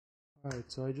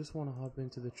Alright, so I just want to hop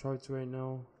into the charts right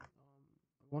now. I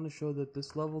want to show that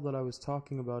this level that I was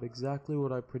talking about, exactly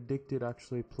what I predicted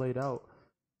actually played out.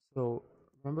 So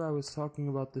remember I was talking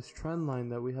about this trend line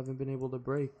that we haven't been able to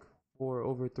break for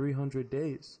over 300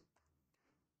 days.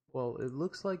 Well, it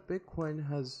looks like Bitcoin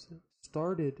has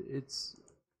started its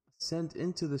ascent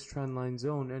into this trend line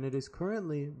zone, and it is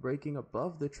currently breaking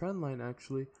above the trend line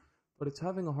actually, but it's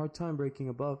having a hard time breaking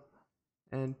above.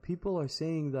 And people are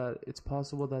saying that it's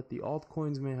possible that the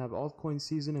altcoins may have altcoin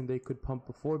season and they could pump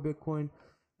before Bitcoin,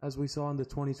 as we saw in the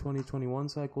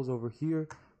 2020-21 cycles over here.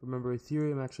 Remember,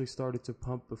 Ethereum actually started to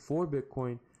pump before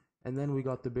Bitcoin, and then we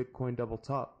got the Bitcoin double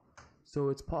top. So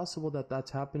it's possible that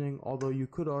that's happening, although you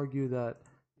could argue that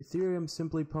Ethereum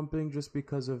simply pumping just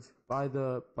because of buy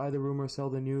the rumor, sell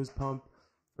the news pump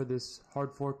for this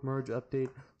hard fork merge update.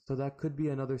 So that could be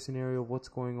another scenario of what's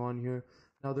going on here.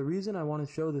 Now the reason I want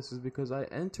to show this is because I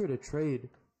entered a trade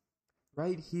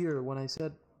right here when I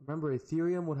said, remember,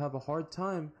 Ethereum would have a hard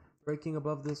time breaking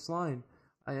above this line.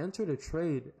 I entered a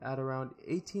trade at around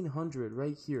 1800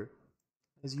 right here.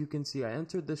 As you can see, I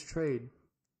entered this trade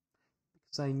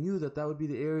because I knew that that would be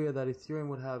the area that Ethereum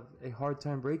would have a hard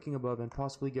time breaking above and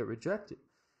possibly get rejected.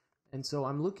 And so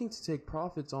I'm looking to take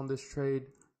profits on this trade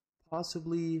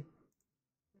possibly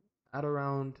at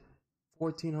around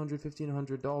 $1,400,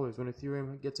 $1,500 when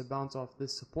Ethereum gets a bounce off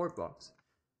this support box.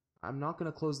 I'm not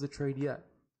going to close the trade yet,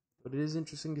 but it is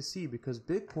interesting to see because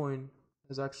Bitcoin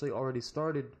has actually already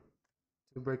started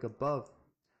to break above.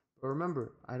 But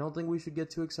remember, I don't think we should get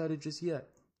too excited just yet.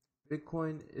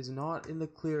 Bitcoin is not in the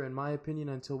clear, in my opinion,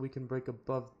 until we can break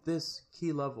above this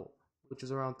key level, which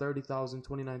is around $30,000,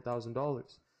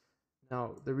 $29,000.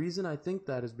 Now, the reason I think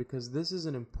that is because this is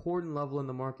an important level in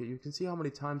the market. You can see how many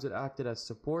times it acted as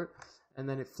support and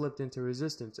then it flipped into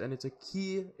resistance. And it's a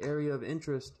key area of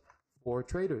interest for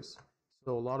traders.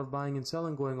 So a lot of buying and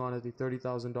selling going on at the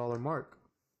 $30,000 mark.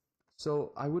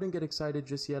 So I wouldn't get excited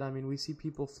just yet. I mean, we see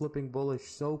people flipping bullish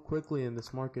so quickly in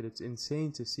this market. It's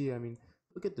insane to see. I mean,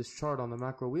 look at this chart on the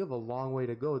macro. We have a long way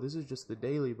to go. This is just the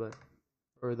daily,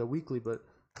 or the weekly, but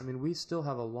I mean, we still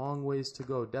have a long ways to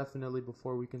go, definitely,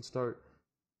 before we can start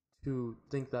to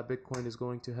think that Bitcoin is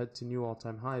going to head to new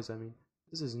all-time highs. I mean,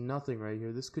 this is nothing right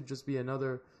here. This could just be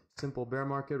another simple bear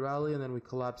market rally, and then we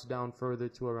collapse down further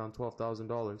to around $12,000.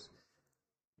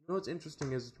 You know what's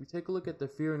interesting is, if we take a look at the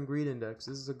fear and greed index,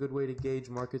 this is a good way to gauge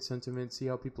market sentiment, see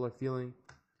how people are feeling.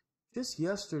 Just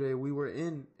yesterday, we were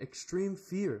in extreme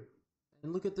fear.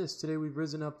 And look at this. Today, we've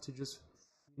risen up to just,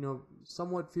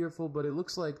 somewhat fearful, but it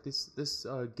looks like this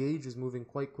gauge is moving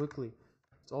quite quickly.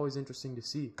 It's always interesting to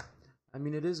see. I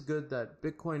mean, it is good that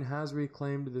Bitcoin has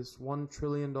reclaimed this $1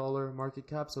 trillion market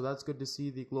cap, so that's good to see.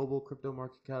 The global crypto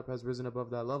market cap has risen above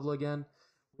that level again.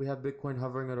 We have Bitcoin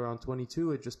hovering at around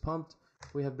 22. It just pumped.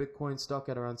 We have Bitcoin stuck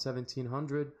at around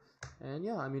 1700. And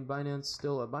yeah, I mean,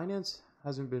 Binance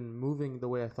hasn't been moving the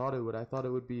way I thought it would. I thought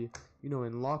it would be,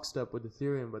 in lockstep with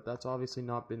Ethereum, but that's obviously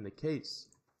not been the case.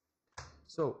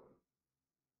 So,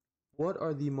 what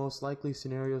are the most likely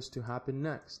scenarios to happen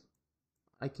next?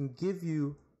 I can give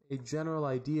you a general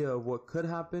idea of what could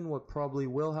happen, what probably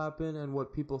will happen, and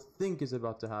what people think is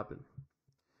about to happen.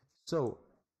 So,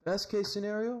 best case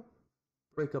scenario,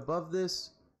 break above this,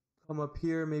 come up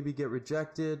here, maybe get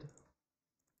rejected,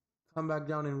 come back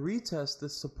down and retest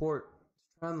this support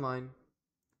trend line,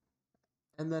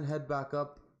 and then head back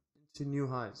up to new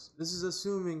highs. This is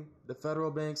assuming the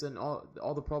federal banks and all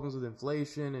the problems with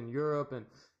inflation in Europe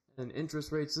and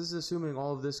interest rates. This is assuming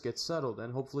all of this gets settled,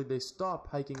 and hopefully they stop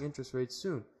hiking interest rates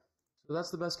soon. So that's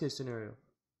the best case scenario.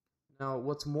 Now,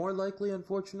 what's more likely,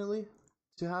 unfortunately,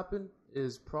 to happen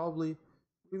is probably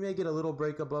we may get a little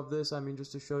break above this. I mean,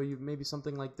 just to show you, maybe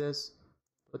something like this.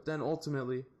 But then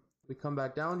ultimately, we come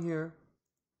back down here,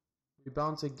 we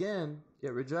bounce again,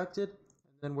 get rejected,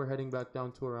 then we're heading back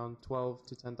down to around $12,000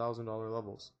 to $10,000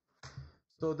 levels.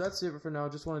 So that's it for now.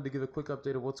 Just wanted to give a quick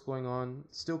update of what's going on.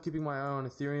 Still keeping my eye on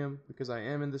Ethereum because I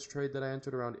am in this trade that I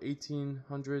entered around 1800,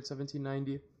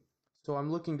 1790. So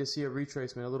I'm looking to see a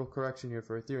retracement, a little correction here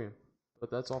for Ethereum. But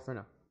that's all for now.